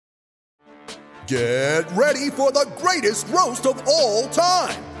Get ready for the greatest roast of all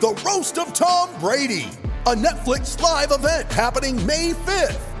time, the Roast of Tom Brady, a Netflix live event happening May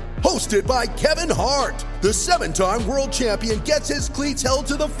 5th. Hosted by Kevin Hart, the 7-time world champion gets his cleats held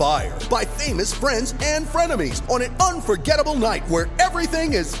to the fire by famous friends and frenemies on an unforgettable night where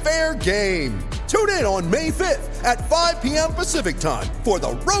everything is fair game. Tune in on May 5th at 5 p.m. Pacific time for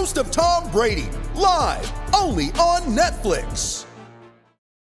the Roast of Tom Brady, live only on Netflix.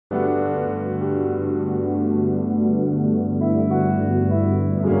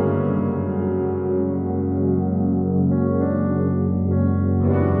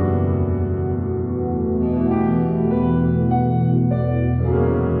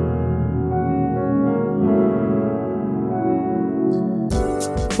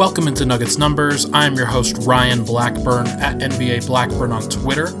 Welcome into Nuggets Numbers. I'm your host, Ryan Blackburn, at NBA Blackburn on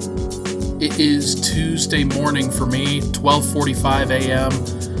Twitter. It is Tuesday morning for me, 12:45 a.m.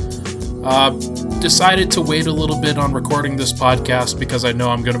 Decided to wait a little bit on recording this podcast because I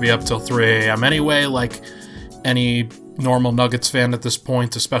know I'm going to be up till 3 a.m. anyway, like any normal Nuggets fan at this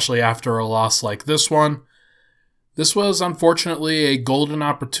point, especially after a loss like this one. This was unfortunately a golden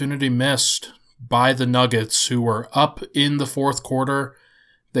opportunity missed by the Nuggets, who were up in the fourth quarter.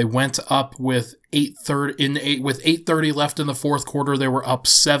 They went up with 8:30 left in the fourth quarter. They were up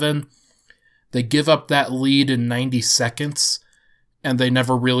 7. They give up that lead in 90 seconds, and they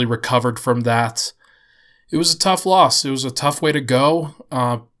never really recovered from that. It was a tough loss. It was a tough way to go.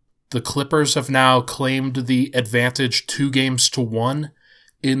 The Clippers have now claimed the advantage 2-1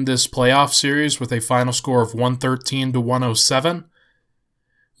 in this playoff series with a final score of 113-107. It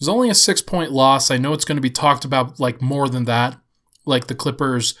was only a 6-point loss. I know it's going to be talked about like more than that. Like the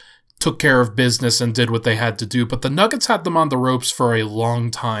Clippers took care of business and did what they had to do, but the Nuggets had them on the ropes for a long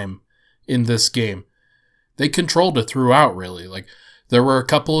time in this game. They controlled it throughout, really. Like there were a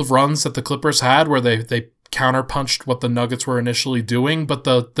couple of runs that the Clippers had where they counterpunched what the Nuggets were initially doing, but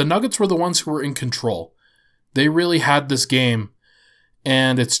the Nuggets were the ones who were in control. They really had this game,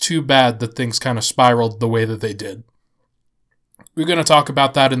 and it's too bad that things kind of spiraled the way that they did. We're going to talk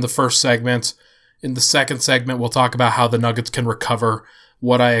about that in the first segment. In the second segment, we'll talk about how the Nuggets can recover,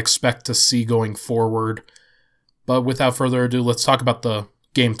 what I expect to see going forward. But without further ado, let's talk about the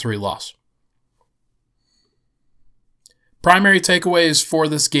Game 3 loss. Primary takeaways for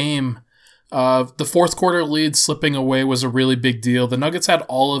this game. The fourth quarter lead slipping away was a really big deal. The Nuggets had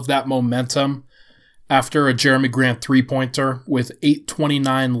all of that momentum after a Jeremy Grant three-pointer with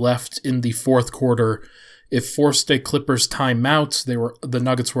 8:29 left in the fourth quarter. It forced a Clippers timeout. The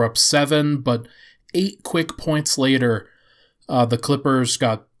Nuggets were up 7, but 8 quick points later, the Clippers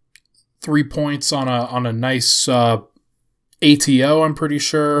got 3 points on a nice ATO, I'm pretty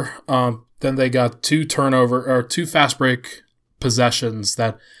sure. Then they got two fast break possessions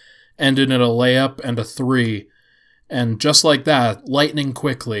that ended in a layup and a 3. And just like that, lightning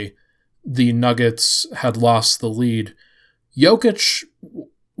quickly, the Nuggets had lost the lead. Jokic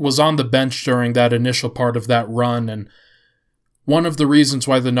was on the bench during that initial part of that run, and one of the reasons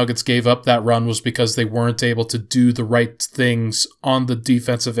why the Nuggets gave up that run was because they weren't able to do the right things on the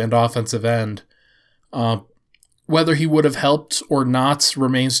defensive and offensive end. Whether he would have helped or not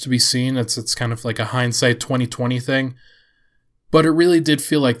remains to be seen. It's kind of like a hindsight 2020 thing, but it really did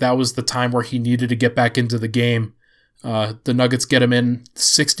feel like that was the time where he needed to get back into the game. The Nuggets get him in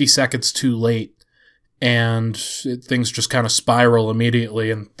 60 seconds too late, and things just kind of spiral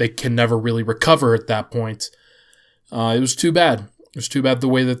immediately, and they can never really recover at that point. It was too bad. It was too bad the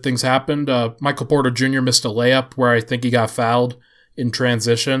way that things happened. Michael Porter Jr. missed a layup where I think he got fouled in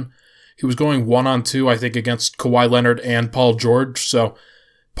transition. He was going 1-on-2, I think, against Kawhi Leonard and Paul George, so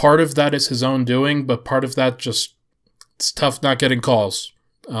part of that is his own doing, but part of that just, it's tough not getting calls.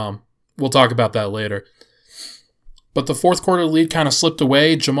 We'll talk about that later. But the fourth quarter lead kind of slipped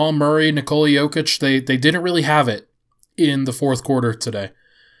away. Jamal Murray, Nikola Jokic, they didn't really have it in the fourth quarter today.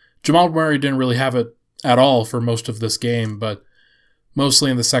 Jamal Murray didn't really have it at all for most of this game, but mostly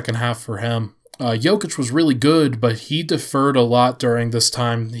in the second half for him. Jokic was really good, but he deferred a lot during this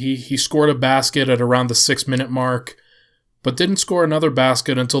time. He scored a basket at around the 6-minute mark, but didn't score another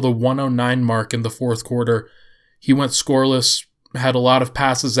basket until the 1:09 mark in the fourth quarter. He went scoreless, had a lot of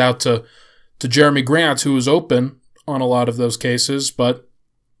passes out to Jeremy Grant, who was open on a lot of those cases, but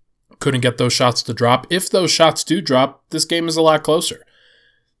couldn't get those shots to drop. If those shots do drop, this game is a lot closer.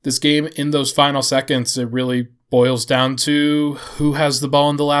 This game, in those final seconds, it really boils down to who has the ball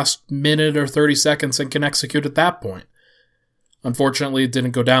in the last minute or 30 seconds and can execute at that point. Unfortunately, it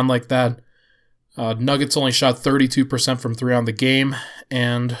didn't go down like that. Nuggets only shot 32% from 3 on the game,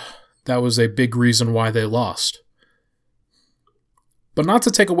 and that was a big reason why they lost. But not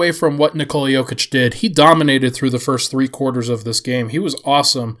to take away from what Nikola Jokic did, he dominated through the first 3 quarters of this game. He was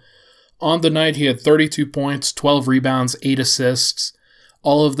awesome. On the night, he had 32 points, 12 rebounds, 8 assists.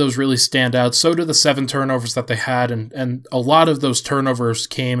 All of those really stand out. So do the 7 turnovers that they had, and a lot of those turnovers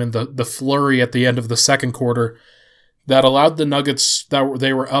came in the flurry at the end of the second quarter that allowed the Nuggets,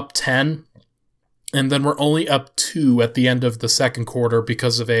 they were up 10, and then were only up 2 at the end of the second quarter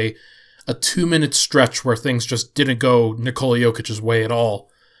because of a 2-minute stretch where things just didn't go Nikola Jokic's way at all.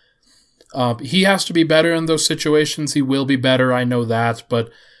 He has to be better in those situations. He will be better, I know that,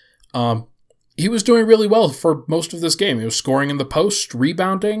 but he was doing really well for most of this game. He was scoring in the post,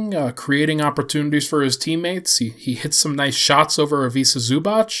 rebounding, creating opportunities for his teammates. He hit some nice shots over Ivica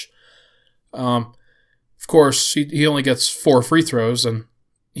Zubac. Of course, he only gets 4 free throws, and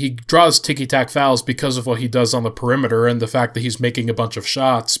he draws ticky-tack fouls because of what he does on the perimeter and the fact that he's making a bunch of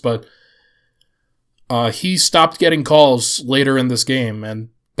shots, but he stopped getting calls later in this game, and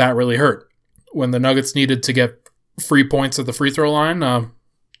that really hurt. When the Nuggets needed to get free points at the free throw line,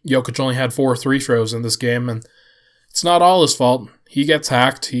 Jokic only had 4 free throws in this game, and it's not all his fault. He gets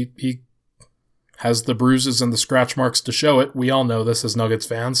hacked. He has the bruises and the scratch marks to show it. We all know this as Nuggets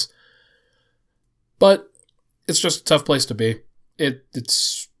fans. But it's just a tough place to be.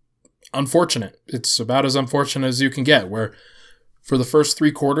 It's unfortunate. It's about as unfortunate as you can get, where for the first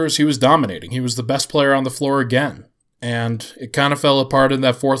 3 quarters, he was dominating. He was the best player on the floor again. And it kind of fell apart in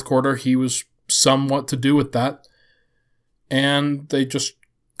that fourth quarter. He was somewhat to do with that. And they just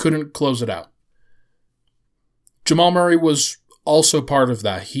couldn't close it out. Jamal Murray was also part of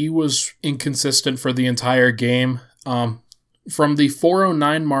that. He was inconsistent for the entire game. From the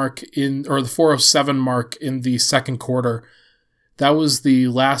 409 mark or the 407 mark in the second quarter, that was the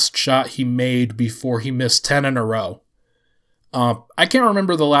last shot he made before he missed 10 in a row. I can't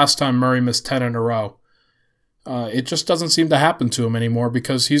remember the last time Murray missed 10 in a row. It just doesn't seem to happen to him anymore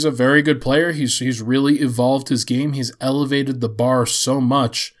because he's a very good player. He's really evolved his game. He's elevated the bar so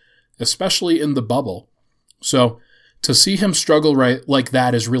much, especially in the bubble. So to see him struggle like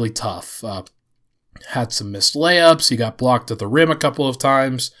that is really tough. Had some missed layups. He got blocked at the rim a couple of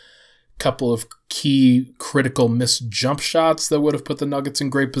times. Couple of key critical missed jump shots that would have put the Nuggets in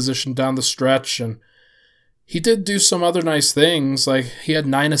great position down the stretch. And he did do some other nice things. Like he had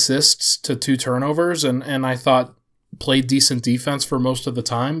 9 assists to 2 turnovers and I thought played decent defense for most of the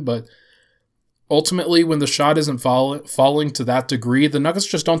time. But ultimately, when the shot isn't falling to that degree, the Nuggets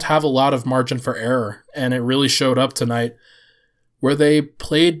just don't have a lot of margin for error. And it really showed up tonight where they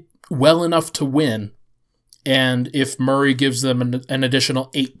played well enough to win. And if Murray gives them an additional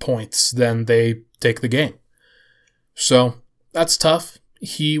 8 points, then they take the game. So that's tough.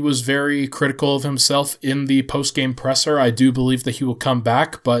 He was very critical of himself in the post-game presser. I do believe that he will come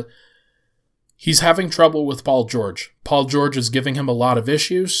back, but he's having trouble with Paul George. Paul George is giving him a lot of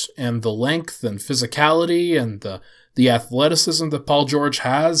issues, and the length and physicality and the athleticism that Paul George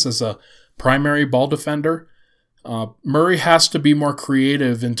has as a primary ball defender. Murray has to be more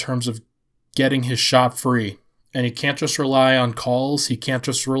creative in terms of getting his shot free, and he can't just rely on calls. He can't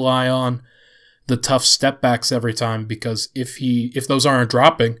just rely on the tough step backs every time, because if those aren't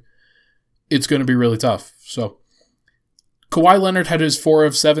dropping, it's going to be really tough. So Kawhi Leonard had his 4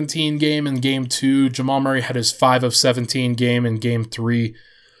 of 17 game in Game 2. Jamal Murray had his 5 of 17 game in Game 3.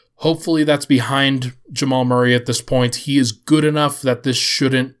 Hopefully that's behind Jamal Murray at this point. He is good enough that this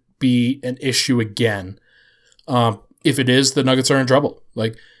shouldn't be an issue again. If it is, the Nuggets are in trouble.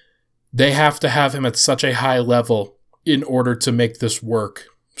 Like, they have to have him at such a high level in order to make this work.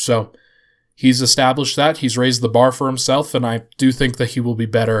 So he's established that. He's raised the bar for himself, and I do think that he will be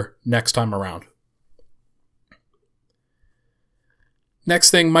better next time around.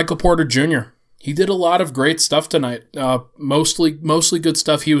 Next thing, Michael Porter Jr. He did a lot of great stuff tonight. Mostly good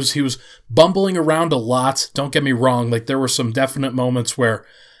stuff. He was bumbling around a lot. Don't get me wrong. Like, there were some definite moments where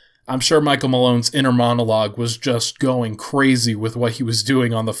I'm sure Michael Malone's inner monologue was just going crazy with what he was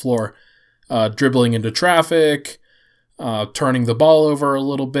doing on the floor. Dribbling into traffic, turning the ball over a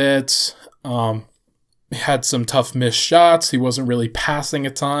little bit. Had some tough missed shots. He wasn't really passing a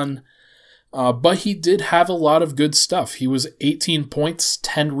ton. But he did have a lot of good stuff. He was 18 points,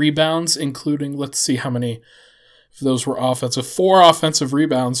 10 rebounds, including, let's see how many of those were offensive. 4 offensive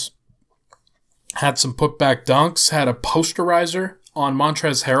rebounds. Had some putback dunks. Had a posterizer on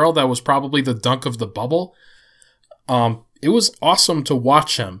Montrezl Harrell that was probably the dunk of the bubble. It was awesome to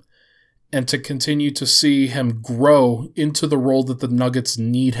watch him and to continue to see him grow into the role that the Nuggets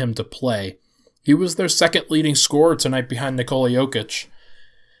need him to play. He was their second leading scorer tonight behind Nikola Jokic.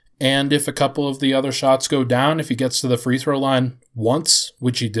 And if a couple of the other shots go down, if he gets to the free throw line once,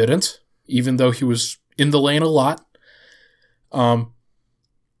 which he didn't, even though he was in the lane a lot,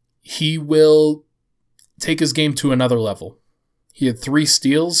 he will take his game to another level. He had 3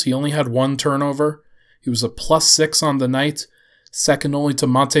 steals. He only had 1 turnover. He was a +6 on the night, second only to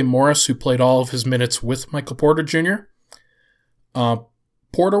Monte Morris, who played all of his minutes with Michael Porter Jr.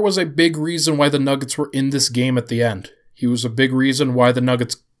 Porter was a big reason why the Nuggets were in this game at the end. He was a big reason why the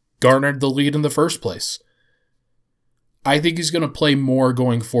Nuggets garnered the lead in the first place. I think he's going to play more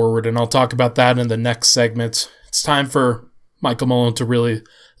going forward, and I'll talk about that in the next segment. It's time for Michael Malone to really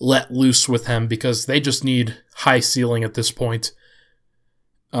let loose with him because they just need high ceiling at this point,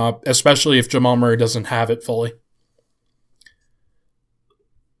 especially if Jamal Murray doesn't have it fully.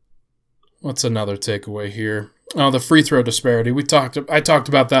 What's another takeaway here? Oh, the free throw disparity. I talked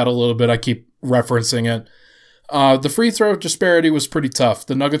about that a little bit. I keep referencing it. The free throw disparity was pretty tough.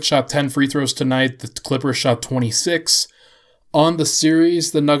 The Nuggets shot 10 free throws tonight. The Clippers shot 26. On the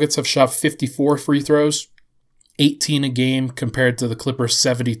series, the Nuggets have shot 54 free throws, 18 a game compared to the Clippers'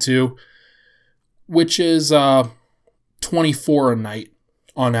 72, which is 24 a night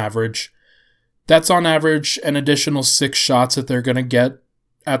on average. That's on average an additional 6 shots that they're going to get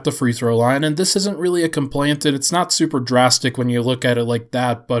at the free throw line. And this isn't really a complaint. It's not super drastic when you look at it like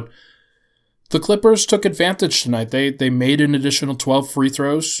that, but the Clippers took advantage tonight. They made an additional 12 free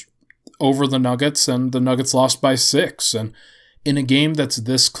throws over the Nuggets, and the Nuggets lost by 6. And in a game that's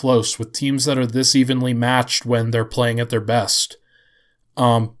this close, with teams that are this evenly matched when they're playing at their best,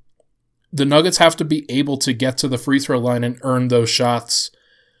 the Nuggets have to be able to get to the free throw line and earn those shots,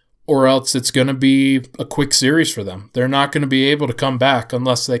 or else it's going to be a quick series for them. They're not going to be able to come back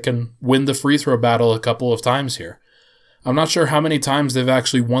unless they can win the free throw battle a couple of times here. I'm not sure how many times they've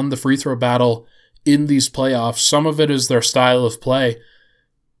actually won the free throw battle in these playoffs. Some of it is their style of play.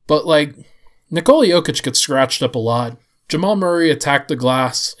 But, Nikola Jokic gets scratched up a lot. Jamal Murray attacked the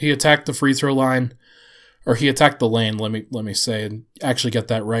glass. He attacked the free throw line. Or he attacked the lane, let me say, and actually get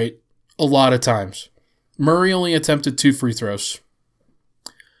that right. A lot of times. Murray only attempted 2 free throws.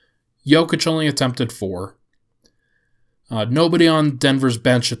 Jokic only attempted 4. Nobody on Denver's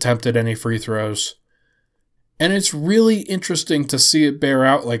bench attempted any free throws. And it's really interesting to see it bear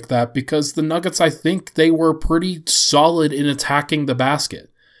out like that because the Nuggets, I think they were pretty solid in attacking the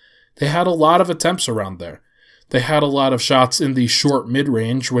basket. They had a lot of attempts around there. They had a lot of shots in the short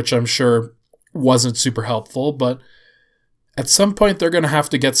mid-range, which I'm sure wasn't super helpful, but at some point they're going to have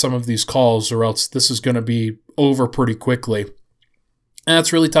to get some of these calls or else this is going to be over pretty quickly. And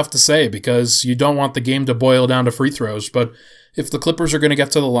that's really tough to say because you don't want the game to boil down to free throws, but if the Clippers are going to get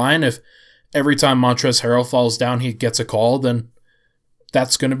to the line, if every time Montrezl Harrell falls down, he gets a call, then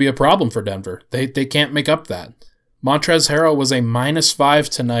that's going to be a problem for Denver. They can't make up that. Montrezl Harrell was a -5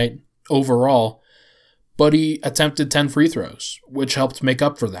 tonight overall, but he attempted 10 free throws, which helped make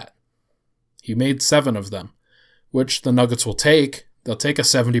up for that. He made 7 of them, which the Nuggets will take. They'll take a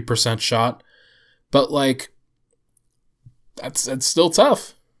 70% shot, but that's still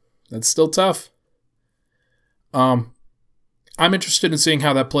tough. That's still tough. I'm interested in seeing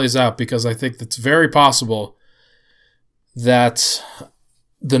how that plays out because I think it's very possible that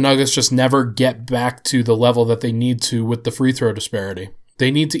the Nuggets just never get back to the level that they need to with the free throw disparity. They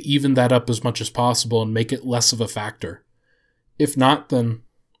need to even that up as much as possible and make it less of a factor. If not, then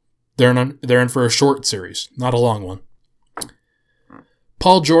they're in for a short series, not a long one.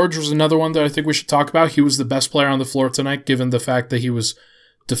 Paul George was another one that I think we should talk about. He was the best player on the floor tonight, given the fact that he was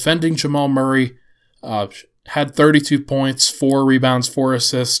defending Jamal Murray, had 32 points, 4 rebounds, 4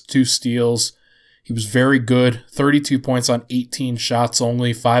 assists, 2 steals. He was very good. 32 points on 18 shots,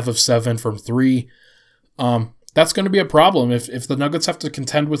 only 5 of 7 from 3. That's going to be a problem if the Nuggets have to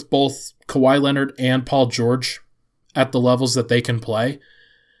contend with both Kawhi Leonard and Paul George at the levels that they can play.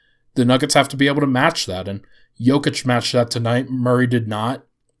 The Nuggets have to be able to match that, and Jokic matched that tonight. Murray did not.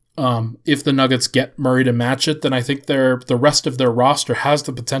 If the Nuggets get Murray to match it, then I think the rest of their roster has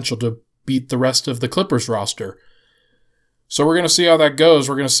the potential to beat the rest of the Clippers roster. So we're going to see how that goes.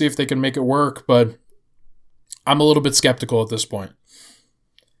 We're going to see if they can make it work, but I'm a little bit skeptical at this point.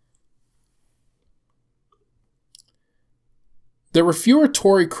 There were fewer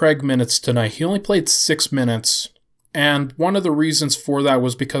Torrey Craig minutes tonight. He only played 6 minutes, and one of the reasons for that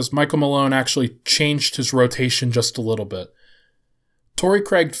was because Michael Malone actually changed his rotation just a little bit. Torrey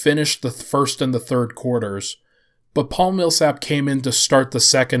Craig finished the first and the third quarters, but Paul Millsap came in to start the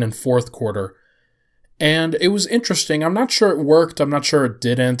second and fourth quarter. And it was interesting. I'm not sure it worked. I'm not sure it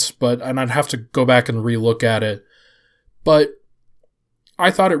didn't, and I'd have to go back and relook at it. But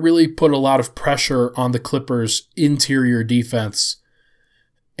I thought it really put a lot of pressure on the Clippers' interior defense.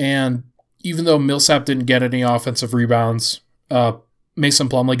 And even though Millsap didn't get any offensive rebounds, Mason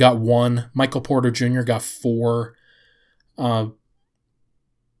Plumlee got 1. Michael Porter Jr. got 4.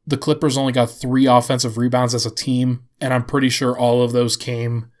 The the Clippers only got 3 offensive rebounds as a team, and I'm pretty sure all of those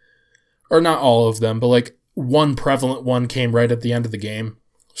came, or not all of them, but like one prevalent one came right at the end of the game.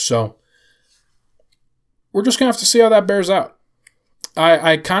 So we're just going to have to see how that bears out.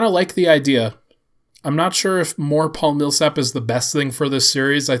 I kind of like the idea. I'm not sure if more Paul Millsap is the best thing for this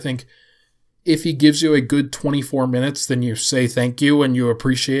series. I think if he gives you a good 24 minutes, then you say thank you and you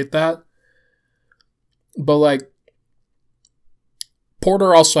appreciate that. But like,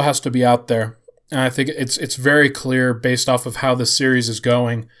 Porter also has to be out there. And I think it's very clear based off of how this series is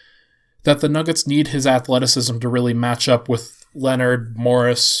going that the Nuggets need his athleticism to really match up with Leonard,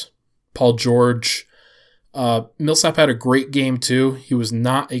 Morris, Paul George. Millsap had a great game too. He was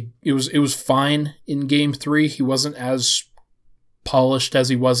it was fine in game 3. He wasn't as polished as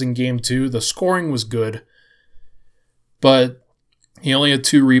he was in game 2. The scoring was good, but he only had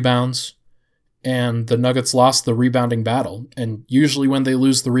 2 rebounds, and the Nuggets lost the rebounding battle. And usually when they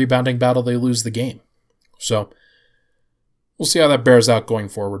lose the rebounding battle, they lose the game. So we'll see how that bears out going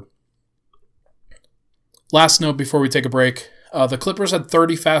forward. Last note before we take a break, the Clippers had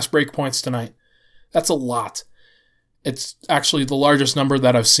 30 fast break points tonight. That's a lot. It's actually the largest number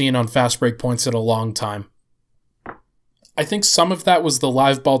that I've seen on fast break points in a long time. I think some of that was the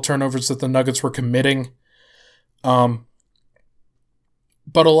live ball turnovers that the Nuggets were committing. But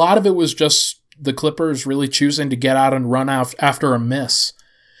a lot of it was just the Clippers really choosing to get out and run out after a miss,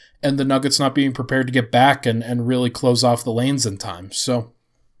 and the Nuggets not being prepared to get back and really close off the lanes in time. So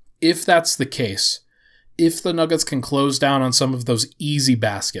if that's the case, if the Nuggets can close down on some of those easy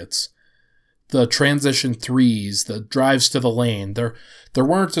baskets, the transition threes, the drives to the lane, there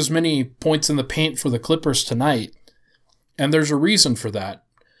weren't as many points in the paint for the Clippers tonight, and there's a reason for that.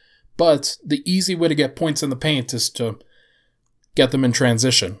 But the easy way to get points in the paint is to get them in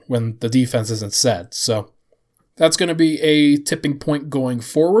transition when the defense isn't set. So that's going to be a tipping point going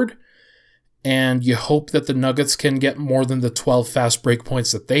forward, and you hope that the Nuggets can get more than the 12 fast break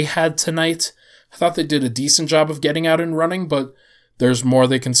points that they had tonight. I thought they did a decent job of getting out and running, but there's more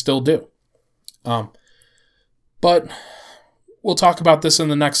they can still do. But we'll talk about this in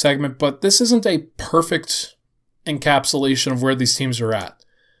the next segment, but this isn't a perfect encapsulation of where these teams are at.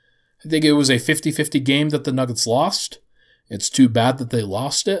 I think it was a 50-50 game that the Nuggets lost. It's too bad that they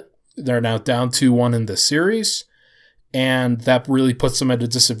lost it. They're now down 2-1 in the series, and that really puts them at a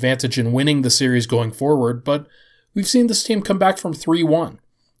disadvantage in winning the series going forward, but we've seen this team come back from 3-1.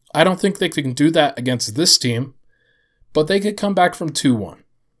 I don't think they can do that against this team, but they could come back from 2-1.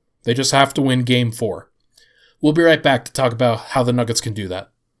 They just have to win Game 4. We'll be right back to talk about how the Nuggets can do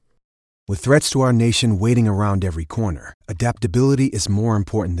that. With threats to our nation waiting around every corner, adaptability is more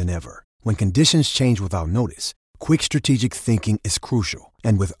important than ever. When conditions change without notice, quick strategic thinking is crucial.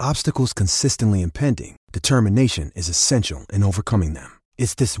 And with obstacles consistently impending, determination is essential in overcoming them.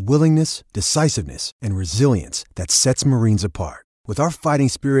 It's this willingness, decisiveness, and resilience that sets Marines apart. With our fighting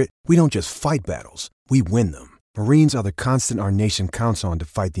spirit, we don't just fight battles, we win them. Marines are the constant our nation counts on to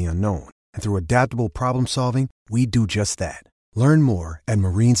fight the unknown. And through adaptable problem solving, we do just that. Learn more at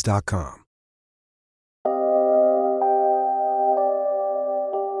marines.com.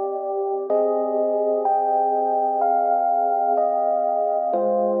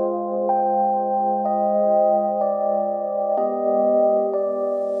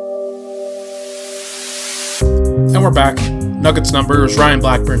 And we're back. Nuggets numbers, Ryan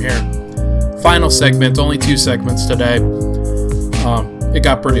Blackburn here. Final segment, only 2 segments today. It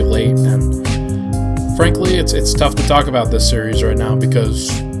got pretty late, and frankly, it's tough to talk about this series right now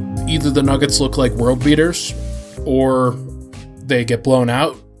because either the Nuggets look like world beaters, or they get blown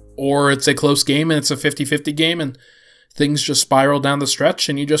out, or it's a close game and it's a 50-50 game and things just spiral down the stretch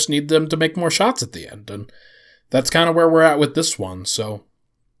and you just need them to make more shots at the end. And that's kind of where we're at with this one. So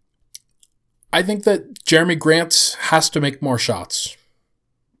I think that Jeremy Grant has to make more shots.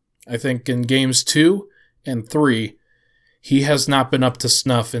 I think in games 2 and 3, he has not been up to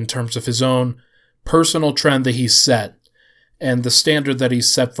snuff in terms of his own personal trend that he's set and the standard that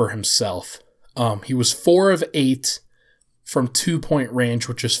he's set for himself. He was 4 of 8 from 2-point range,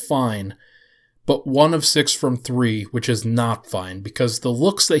 which is fine, but 1 of 6 from 3, which is not fine because the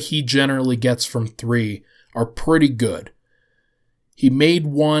looks that he generally gets from 3 are pretty good. He made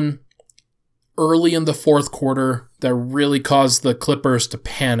one early in the fourth quarter that really caused the Clippers to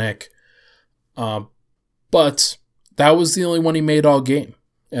panic. But that was the only one he made all game.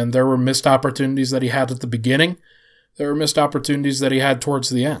 And there were missed opportunities that he had at the beginning. There were missed opportunities that he had towards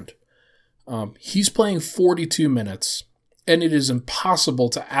the end. He's playing 42 minutes, and it is impossible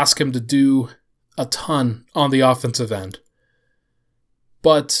to ask him to do a ton on the offensive end.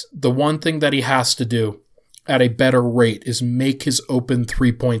 But the one thing that he has to do at a better rate is make his open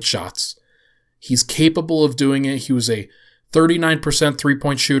three-point shots. He's capable of doing it. He was a 39%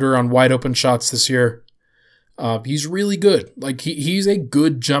 three-point shooter on wide open shots this year. He's really good. Like he's a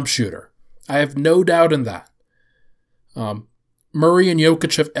good jump shooter. I have no doubt in that. Murray and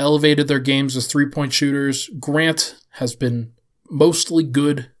Jokic have elevated their games as three-point shooters. Grant has been mostly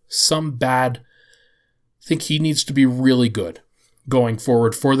good, some bad. I think he needs to be really good going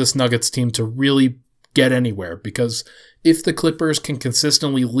forward for this Nuggets team to really get anywhere, because if the Clippers can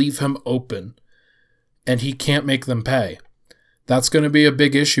consistently leave him open and he can't make them pay, that's going to be a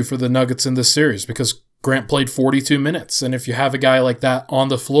big issue for the Nuggets in this series, because Grant played 42 minutes, and if you have a guy like that on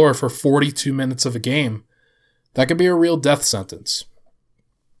the floor for 42 minutes of a game, that could be a real death sentence.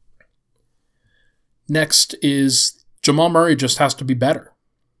 Next is Jamal Murray just has to be better.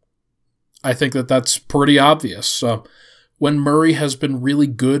 I think that's pretty obvious. When Murray has been really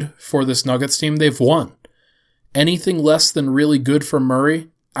good for this Nuggets team, they've won. Anything less than really good for Murray,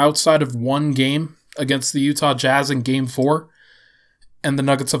 outside of one game against the Utah Jazz in Game 4, and the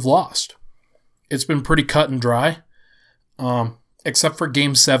Nuggets have lost. It's been pretty cut and dry, except for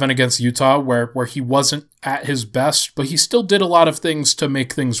Game 7 against Utah, where he wasn't at his best, but he still did a lot of things to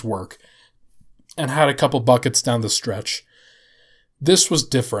make things work and had a couple buckets down the stretch. This was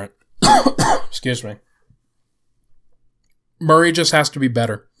different. Excuse me. Murray just has to be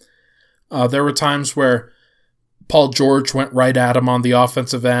better. There were times where Paul George went right at him on the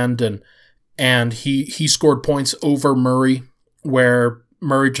offensive end, and he scored points over Murray, where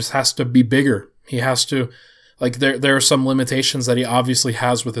Murray just has to be bigger. He has to, there are some limitations that he obviously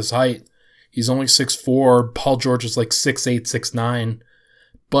has with his height. He's only 6'4", Paul George is like 6'8", 6'9",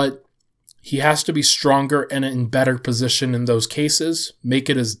 but he has to be stronger and in better position in those cases, make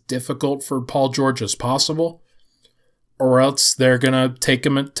it as difficult for Paul George as possible, or else they're going to take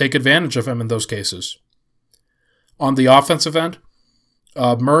advantage of him in those cases. On the offensive end,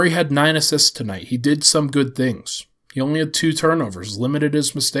 Murray had 9 assists tonight. He did some good things. He only had 2 turnovers, limited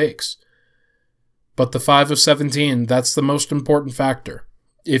his mistakes. But the 5 of 17, that's the most important factor.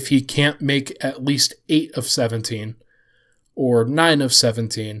 If he can't make at least 8 of 17 or 9 of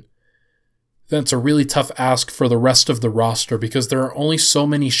 17, then it's a really tough ask for the rest of the roster, because there are only so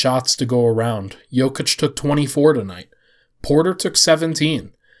many shots to go around. Jokic took 24 tonight. Porter took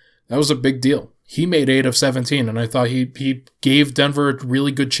 17. That was a big deal. He made 8 of 17, and I thought he gave Denver a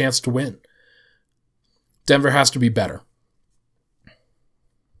really good chance to win. Denver has to be better.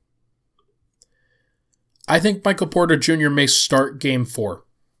 I think Michael Porter Jr. may start Game 4.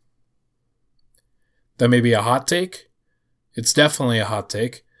 That may be a hot take. It's definitely a hot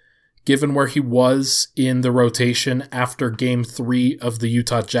take, given where he was in the rotation after Game 3 of the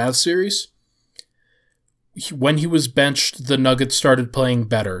Utah Jazz series. When he was benched, the Nuggets started playing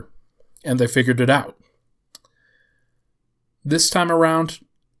better, and they figured it out. This time around,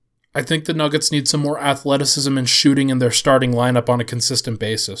 I think the Nuggets need some more athleticism and shooting in their starting lineup on a consistent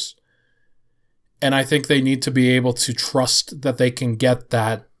basis. And I think they need to be able to trust that they can get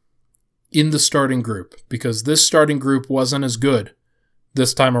that in the starting group, because this starting group wasn't as good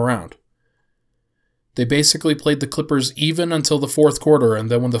this time around. They basically played the Clippers even until the fourth quarter, and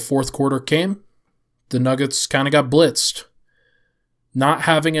then when the fourth quarter came, the Nuggets kind of got blitzed. Not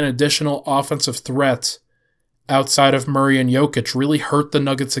having an additional offensive threat outside of Murray and Jokic really hurt the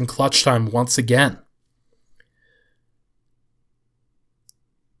Nuggets in clutch time once again.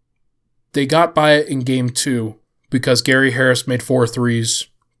 They got by it in Game 2 because Gary Harris made 4 threes.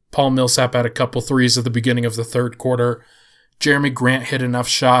 Paul Millsap had a couple threes at the beginning of the third quarter. Jeremy Grant hit enough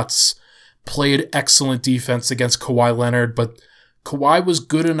shots, played excellent defense against Kawhi Leonard, but Kawhi was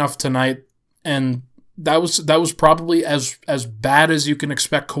good enough tonight, and that was probably as bad as you can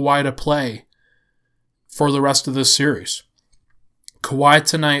expect Kawhi to play for the rest of this series. Kawhi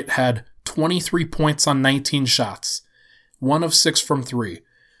tonight had 23 points on 19 shots, 1 of 6 from 3.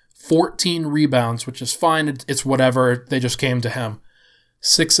 14 rebounds, which is fine. It's whatever. They just came to him.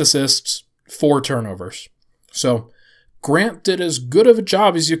 6 assists, 4 turnovers. So Grant did as good of a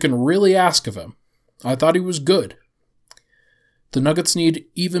job as you can really ask of him. I thought he was good. The Nuggets need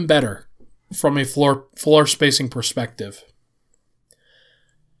even better from a floor spacing perspective.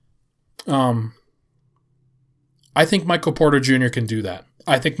 I think Michael Porter Jr. can do that.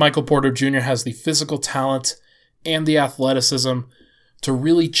 I think Michael Porter Jr. has the physical talent and the athleticism to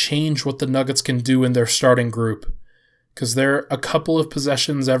really change what the Nuggets can do in their starting group. Because there are a couple of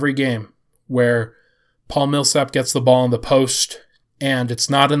possessions every game where Paul Millsap gets the ball in the post and it's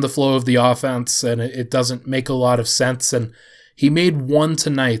not in the flow of the offense and it doesn't make a lot of sense. And he made 1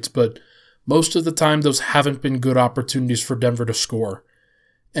 tonight, but most of the time those haven't been good opportunities for Denver to score.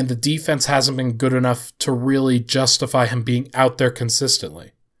 and the defense hasn't been good enough to really justify him being out there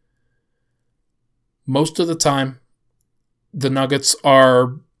consistently. Most of the time, the Nuggets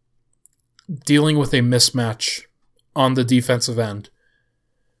are dealing with a mismatch on the defensive end.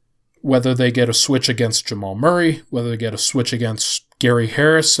 Whether they get a switch against Jamal Murray, whether they get a switch against Gary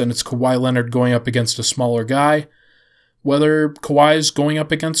Harris and it's Kawhi Leonard going up against a smaller guy, whether Kawhi is going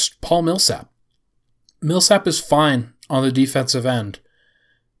up against Paul Millsap. Millsap is fine on the defensive end,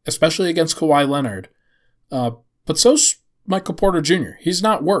 especially against Kawhi Leonard. But so's Michael Porter Jr. He's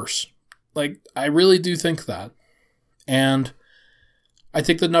not worse. I really do think that. And I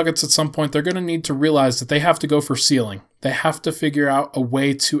think the Nuggets at some point, they're going to need to realize that they have to go for ceiling. They have to figure out a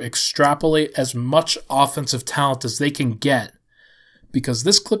way to extrapolate as much offensive talent as they can get, because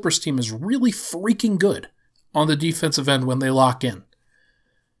this Clippers team is really freaking good on the defensive end when they lock in.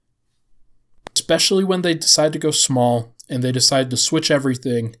 Especially when they decide to go small and they decide to switch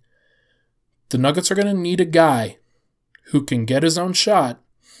everything. The Nuggets are going to need a guy who can get his own shot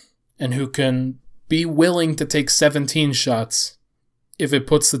and who can be willing to take 17 shots if it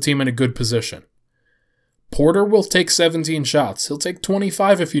puts the team in a good position. Porter will take 17 shots. He'll take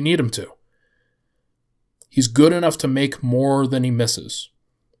 25 if you need him to. He's good enough to make more than he misses.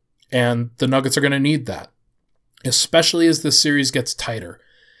 And the Nuggets are going to need that, especially as this series gets tighter,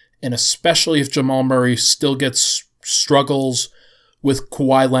 and especially if Jamal Murray still struggles with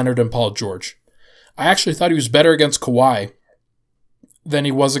Kawhi Leonard and Paul George. I actually thought he was better against Kawhi than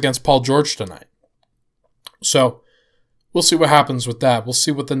he was against Paul George tonight. So we'll see what happens with that. We'll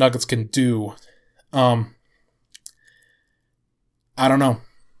see what the Nuggets can do. I don't know.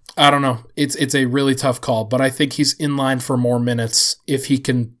 It's a really tough call, but I think he's in line for more minutes if he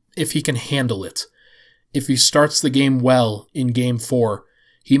can handle it. If he starts the game well in Game 4,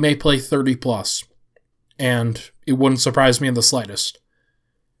 he may play 30 plus, and it wouldn't surprise me in the slightest.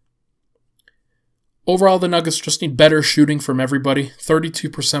 Overall, the Nuggets just need better shooting from everybody.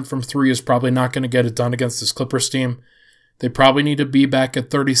 32% from 3 is probably not going to get it done against this Clippers team. They probably need to be back at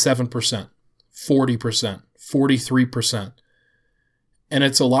 37%, 40%, 43%. And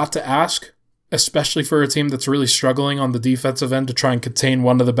it's a lot to ask, especially for a team that's really struggling on the defensive end to try and contain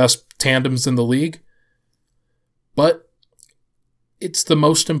one of the best tandems in the league. But it's the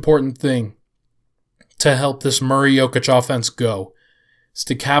most important thing to help this Murray-Jokic offense go, is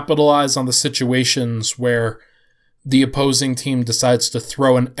to capitalize on the situations where the opposing team decides to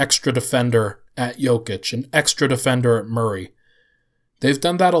throw an extra defender at Jokic, an extra defender at Murray. They've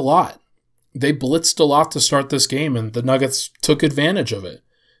done that a lot. They blitzed a lot to start this game, and the Nuggets took advantage of it.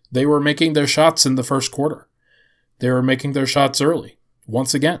 They were making their shots in the first quarter. They were making their shots early,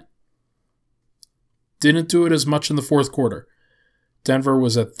 once again. Didn't do it as much in the fourth quarter. Denver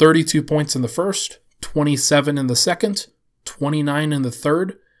was at 32 points in the first, 27 in the second, 29 in the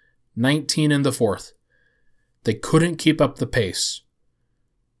third, 19 in the fourth. They couldn't keep up the pace.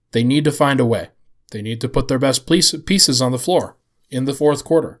 They need to find a way. They need to put their best pieces on the floor in the fourth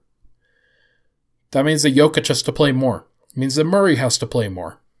quarter. That means that Jokic has to play more. It means that Murray has to play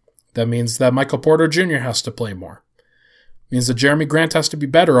more. That means that Michael Porter Jr. has to play more. It means that Jeremy Grant has to be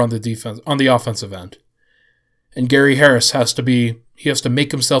better on the offensive end. And Gary Harris has to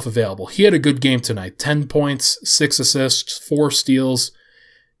make himself available. He had a good game tonight. 10 points, 6 assists, 4 steals.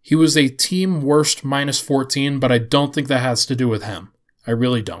 He was a team worst minus 14, but I don't think that has to do with him. I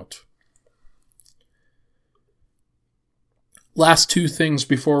really don't. Last 2 things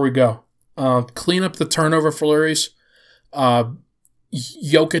before we go. Clean up the turnover flurries.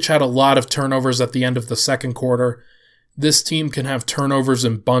 Jokic had a lot of turnovers at the end of the second quarter. This team can have turnovers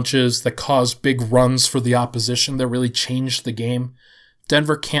in bunches that cause big runs for the opposition that really change the game.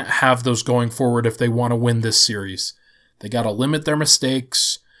 Denver can't have those going forward if they want to win this series. They got to limit their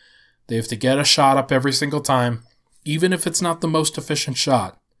mistakes. They have to get a shot up every single time, even if it's not the most efficient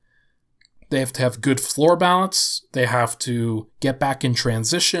shot. They have to have good floor balance. They have to get back in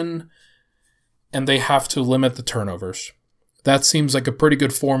transition. And they have to limit the turnovers. That seems like a pretty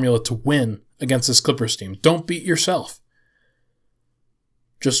good formula to win against this Clippers team. Don't beat yourself.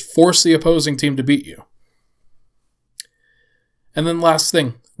 Just force the opposing team to beat you. And then last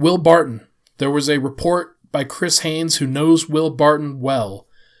thing, Will Barton. There was a report by Chris Haynes, who knows Will Barton well,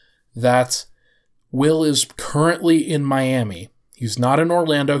 that Will is currently in Miami. He's not in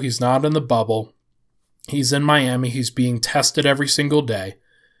Orlando. He's not in the bubble. He's in Miami. He's being tested every single day.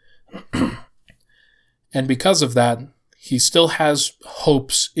 And because of that, he still has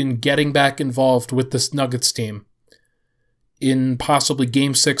hopes in getting back involved with this Nuggets team in possibly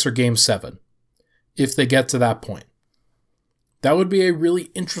Game 6 or Game 7, if they get to that point. That would be a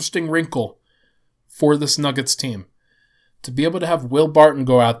really interesting wrinkle for this Nuggets team. to be able to have Will Barton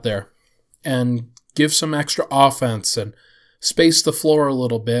go out there and give some extra offense and space the floor a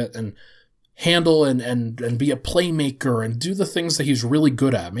little bit and handle and be a playmaker and do the things that he's really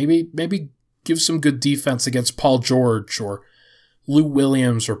good at. Maybe give some good defense against Paul George or Lou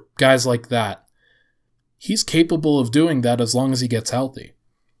Williams or guys like that. He's capable of doing that as long as he gets healthy.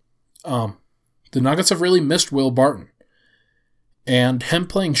 The Nuggets have really missed Will Barton. And him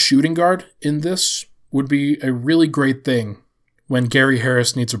playing shooting guard in this would be a really great thing when Gary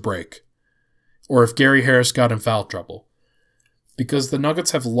Harris needs a break. Or if Gary Harris got in foul trouble. Because the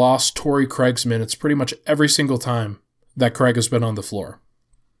Nuggets have lost Torrey Craig's minutes pretty much every single time that Craig has been on the floor.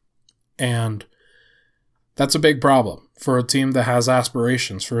 And that's a big problem for a team that has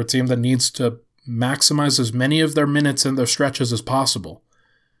aspirations, for a team that needs to maximize as many of their minutes and their stretches as possible.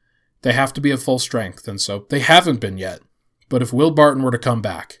 They have to be at full strength, and so they haven't been yet. But if Will Barton were to come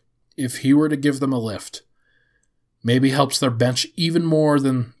back, if he were to give them a lift, maybe helps their bench even more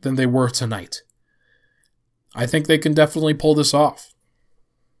than they were tonight, I think they can definitely pull this off.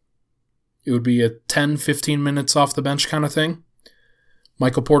 It would be a 10-15 minutes off the bench kind of thing.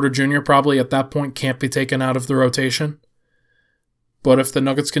 Michael Porter Jr. probably at that point can't be taken out of the rotation. But if the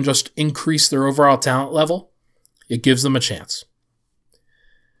Nuggets can just increase their overall talent level, it gives them a chance.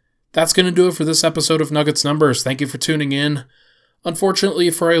 That's going to do it for this episode of Nuggets Numbers. Thank you for tuning in. Unfortunately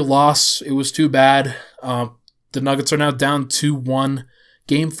for a loss, it was too bad. The Nuggets are now down 2-1.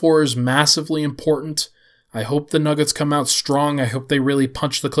 Game 4 is massively important. I hope the Nuggets come out strong. I hope they really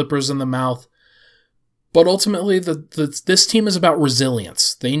punch the Clippers in the mouth. But ultimately, this team is about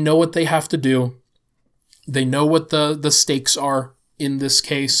resilience. They know what they have to do. They know what the stakes are in this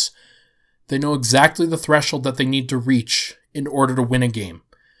case. They know exactly the threshold that they need to reach in order to win a game.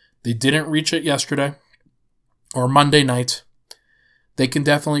 They didn't reach it yesterday or Monday night. They can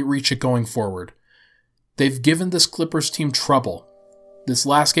definitely reach it going forward. They've given this Clippers team trouble. This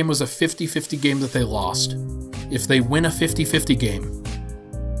last game was a 50-50 game that they lost. If they win a 50-50 game,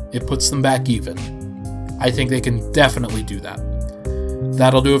 it puts them back even. I think they can definitely do that.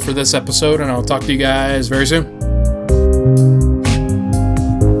 That'll do it for this episode, and I'll talk to you guys very soon.